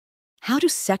How do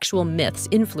sexual myths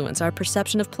influence our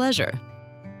perception of pleasure?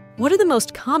 What are the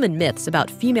most common myths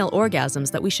about female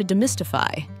orgasms that we should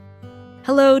demystify?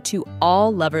 Hello to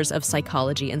all lovers of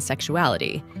psychology and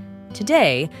sexuality.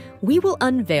 Today, we will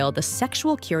unveil the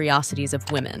sexual curiosities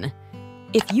of women.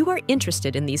 If you are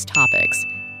interested in these topics,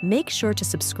 make sure to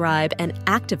subscribe and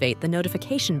activate the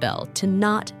notification bell to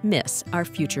not miss our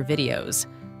future videos.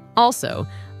 Also,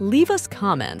 leave us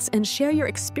comments and share your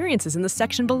experiences in the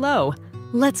section below.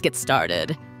 Let's get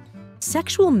started.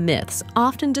 Sexual myths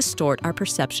often distort our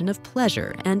perception of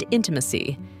pleasure and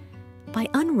intimacy. By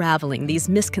unraveling these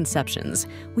misconceptions,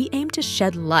 we aim to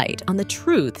shed light on the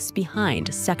truths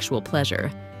behind sexual pleasure.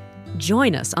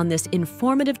 Join us on this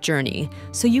informative journey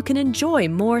so you can enjoy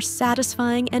more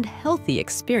satisfying and healthy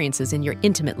experiences in your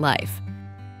intimate life.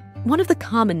 One of the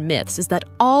common myths is that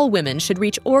all women should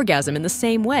reach orgasm in the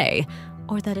same way,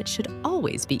 or that it should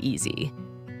always be easy.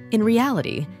 In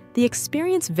reality, the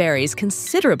experience varies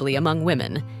considerably among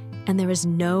women, and there is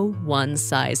no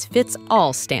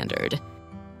one-size-fits-all standard.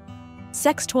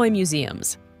 Sex toy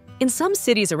museums. In some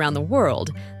cities around the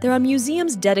world, there are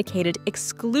museums dedicated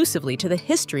exclusively to the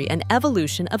history and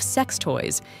evolution of sex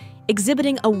toys,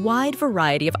 exhibiting a wide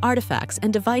variety of artifacts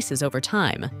and devices over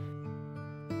time.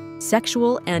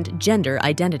 Sexual and gender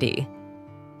identity.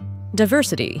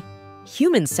 Diversity.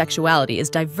 Human sexuality is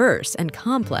diverse and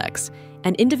complex,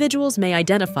 and individuals may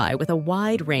identify with a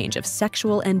wide range of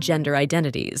sexual and gender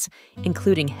identities,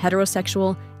 including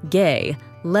heterosexual, gay,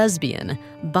 lesbian,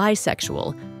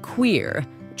 bisexual, queer,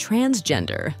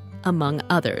 transgender, among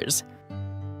others.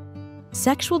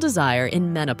 Sexual desire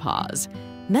in menopause.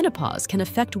 Menopause can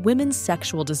affect women's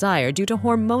sexual desire due to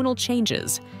hormonal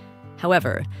changes.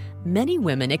 However, many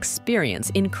women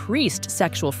experience increased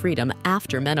sexual freedom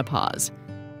after menopause.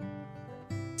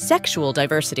 Sexual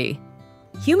diversity.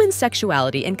 Human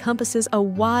sexuality encompasses a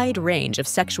wide range of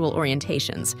sexual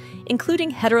orientations,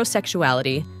 including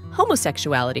heterosexuality,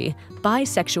 homosexuality,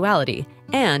 bisexuality,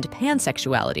 and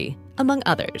pansexuality, among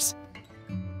others.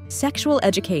 Sexual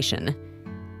education.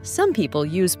 Some people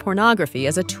use pornography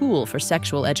as a tool for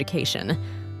sexual education,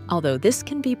 although this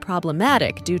can be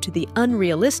problematic due to the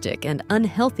unrealistic and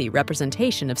unhealthy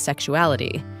representation of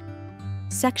sexuality.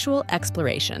 Sexual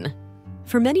exploration.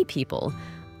 For many people,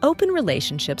 open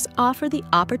relationships offer the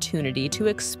opportunity to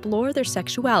explore their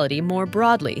sexuality more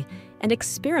broadly and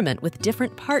experiment with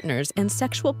different partners and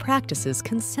sexual practices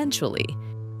consensually.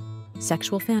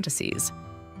 Sexual fantasies.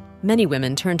 Many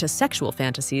women turn to sexual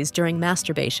fantasies during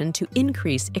masturbation to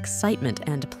increase excitement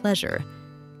and pleasure.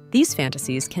 These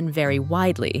fantasies can vary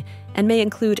widely and may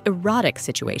include erotic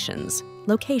situations,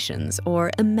 locations, or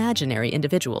imaginary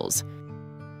individuals.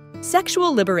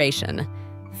 Sexual liberation.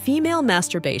 Female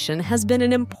masturbation has been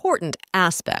an important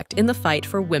aspect in the fight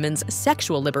for women's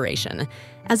sexual liberation,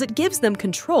 as it gives them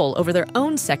control over their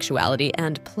own sexuality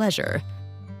and pleasure.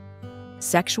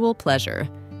 Sexual pleasure.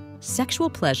 Sexual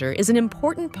pleasure is an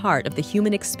important part of the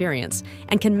human experience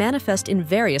and can manifest in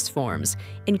various forms,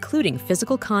 including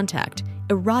physical contact,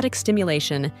 erotic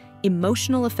stimulation,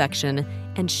 emotional affection,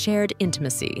 and shared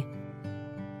intimacy.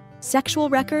 Sexual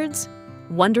records?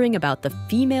 Wondering about the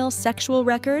female sexual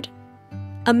record?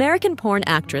 American porn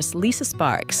actress Lisa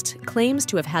Sparks claims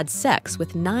to have had sex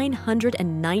with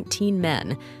 919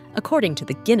 men, according to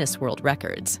the Guinness World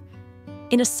Records.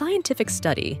 In a scientific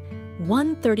study,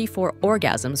 134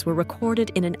 orgasms were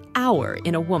recorded in an hour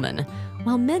in a woman,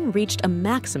 while men reached a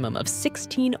maximum of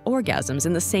 16 orgasms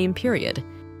in the same period.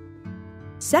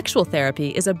 Sexual therapy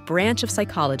is a branch of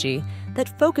psychology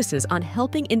that focuses on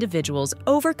helping individuals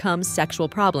overcome sexual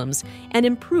problems and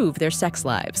improve their sex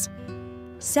lives.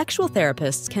 Sexual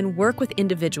therapists can work with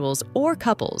individuals or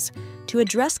couples to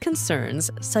address concerns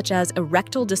such as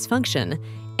erectile dysfunction,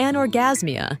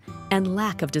 anorgasmia, and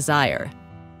lack of desire.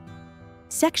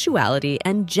 Sexuality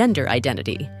and gender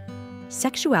identity.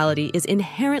 Sexuality is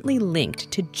inherently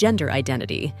linked to gender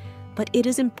identity, but it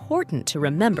is important to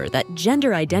remember that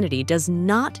gender identity does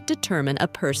not determine a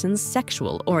person's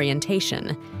sexual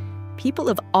orientation. People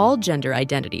of all gender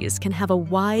identities can have a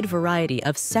wide variety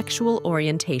of sexual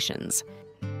orientations.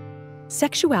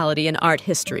 Sexuality in art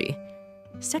history.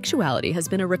 Sexuality has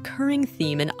been a recurring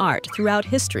theme in art throughout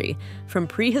history, from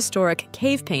prehistoric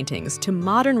cave paintings to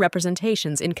modern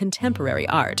representations in contemporary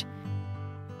art.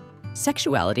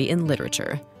 Sexuality in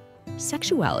literature.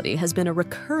 Sexuality has been a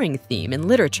recurring theme in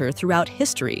literature throughout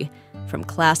history, from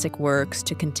classic works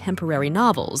to contemporary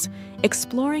novels,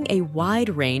 exploring a wide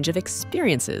range of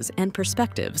experiences and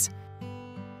perspectives.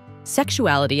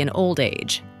 Sexuality in old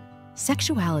age.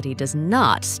 Sexuality does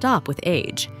not stop with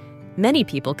age. Many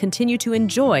people continue to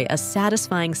enjoy a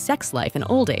satisfying sex life in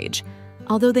old age,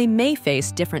 although they may face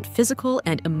different physical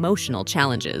and emotional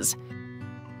challenges.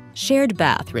 Shared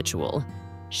bath ritual.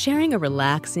 Sharing a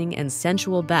relaxing and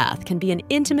sensual bath can be an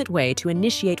intimate way to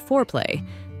initiate foreplay,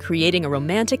 creating a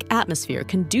romantic atmosphere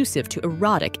conducive to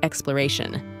erotic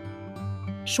exploration.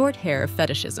 Short hair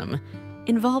fetishism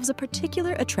involves a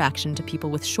particular attraction to people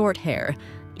with short hair,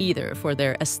 either for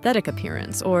their aesthetic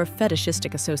appearance or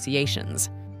fetishistic associations.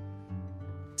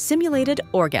 Simulated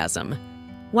orgasm.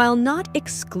 While not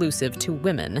exclusive to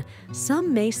women,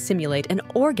 some may simulate an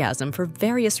orgasm for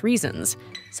various reasons,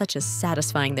 such as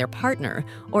satisfying their partner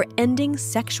or ending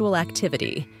sexual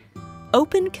activity.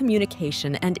 Open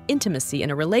communication and intimacy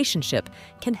in a relationship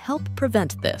can help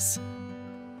prevent this.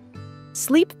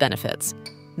 Sleep benefits.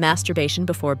 Masturbation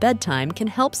before bedtime can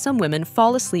help some women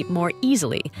fall asleep more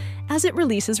easily, as it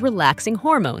releases relaxing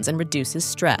hormones and reduces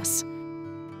stress.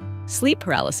 Sleep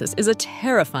paralysis is a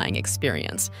terrifying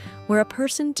experience where a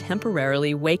person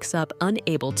temporarily wakes up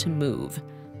unable to move.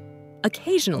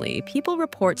 Occasionally, people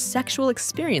report sexual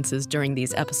experiences during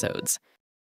these episodes.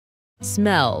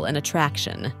 Smell and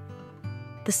attraction.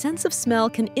 The sense of smell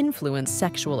can influence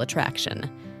sexual attraction.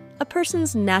 A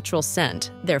person's natural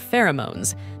scent, their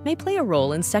pheromones, may play a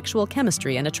role in sexual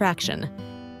chemistry and attraction.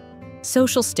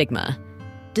 Social stigma.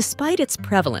 Despite its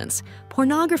prevalence,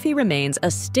 pornography remains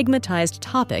a stigmatized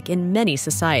topic in many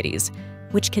societies,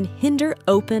 which can hinder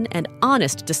open and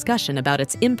honest discussion about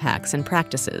its impacts and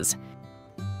practices.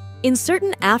 In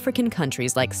certain African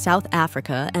countries like South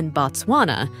Africa and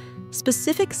Botswana,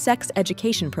 specific sex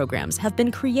education programs have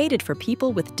been created for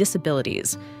people with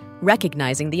disabilities,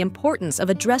 recognizing the importance of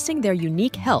addressing their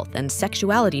unique health and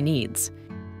sexuality needs.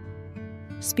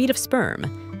 Speed of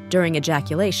sperm. During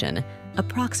ejaculation,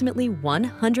 approximately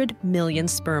 100 million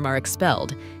sperm are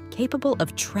expelled, capable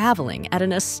of traveling at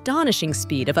an astonishing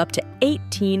speed of up to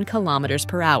 18 kilometers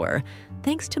per hour,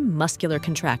 thanks to muscular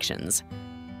contractions.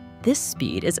 This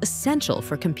speed is essential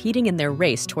for competing in their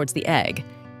race towards the egg.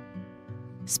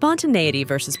 Spontaneity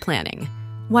versus planning.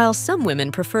 While some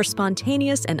women prefer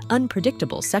spontaneous and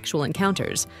unpredictable sexual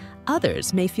encounters,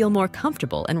 others may feel more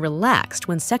comfortable and relaxed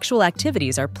when sexual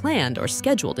activities are planned or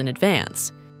scheduled in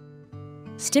advance.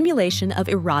 Stimulation of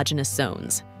erogenous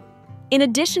zones. In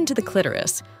addition to the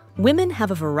clitoris, women have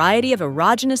a variety of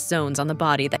erogenous zones on the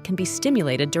body that can be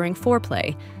stimulated during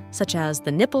foreplay, such as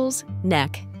the nipples,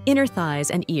 neck, inner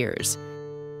thighs, and ears.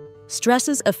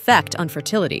 Stress's effect on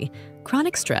fertility.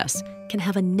 Chronic stress can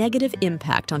have a negative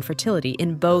impact on fertility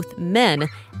in both men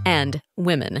and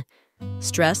women.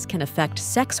 Stress can affect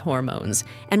sex hormones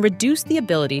and reduce the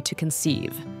ability to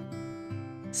conceive.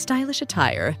 Stylish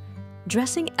attire.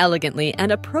 Dressing elegantly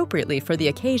and appropriately for the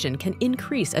occasion can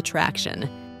increase attraction.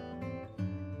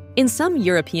 In some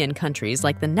European countries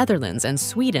like the Netherlands and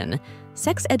Sweden,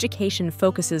 sex education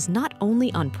focuses not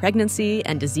only on pregnancy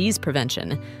and disease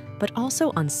prevention, but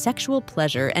also on sexual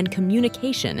pleasure and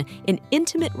communication in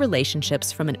intimate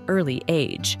relationships from an early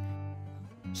age.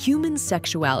 Human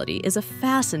sexuality is a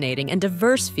fascinating and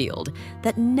diverse field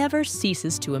that never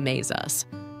ceases to amaze us.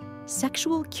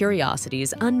 Sexual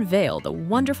curiosities unveil the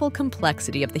wonderful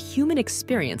complexity of the human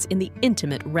experience in the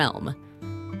intimate realm.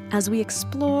 As we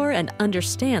explore and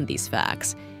understand these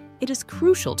facts, it is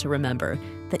crucial to remember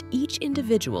that each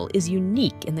individual is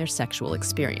unique in their sexual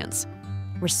experience.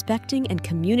 Respecting and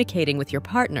communicating with your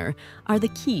partner are the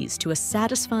keys to a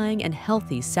satisfying and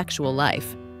healthy sexual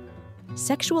life.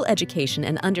 Sexual education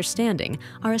and understanding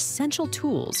are essential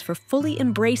tools for fully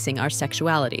embracing our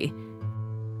sexuality.